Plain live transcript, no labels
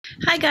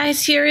Hi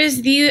guys, here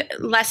is the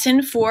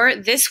lesson for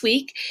this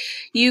week.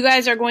 You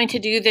guys are going to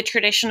do the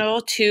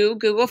traditional 2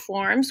 Google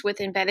Forms with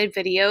embedded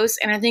videos,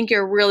 and I think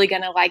you're really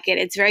going to like it.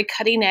 It's very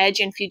cutting edge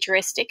and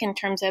futuristic in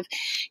terms of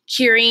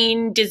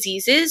curing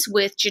diseases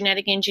with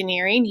genetic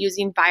engineering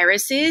using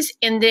viruses,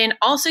 and then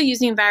also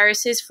using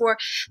viruses for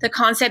the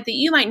concept that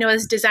you might know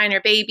as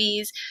designer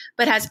babies,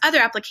 but has other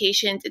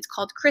applications. It's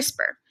called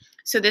CRISPR.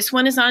 So this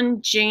one is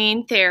on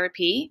gene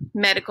therapy,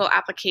 medical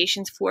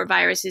applications for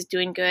viruses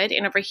doing good.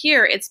 And over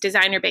here, it's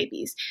designer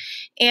babies.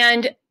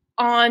 And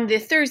on the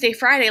Thursday,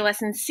 Friday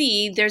lesson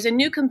C, there's a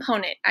new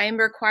component. I am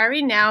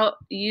requiring now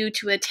you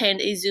to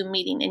attend a Zoom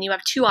meeting, and you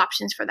have 2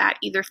 options for that,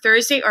 either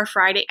Thursday or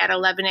Friday at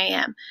 11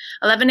 a.m.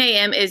 11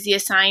 a.m. is the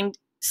assigned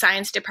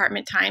science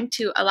department time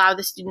to allow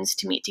the students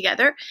to meet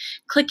together.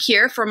 Click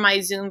here for my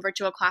Zoom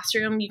virtual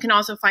classroom. You can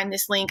also find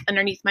this link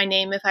underneath my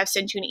name if I've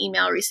sent you an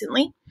email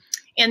recently.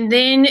 And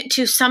then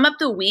to sum up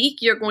the week,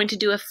 you're going to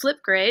do a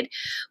Flipgrid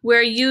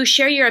where you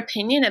share your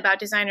opinion about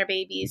designer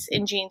babies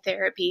in gene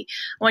therapy.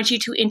 I want you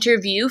to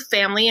interview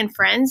family and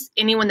friends,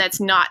 anyone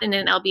that's not in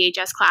an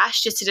LBHS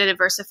class, just to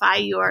diversify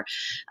your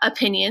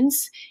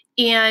opinions,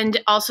 and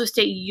also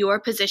state your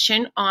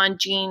position on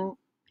gene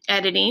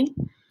editing.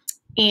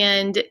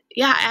 And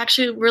yeah, I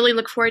actually really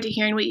look forward to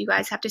hearing what you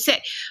guys have to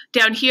say.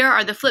 Down here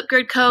are the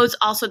Flipgrid codes,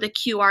 also the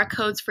QR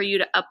codes for you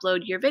to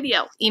upload your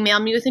video.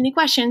 Email me with any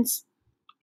questions.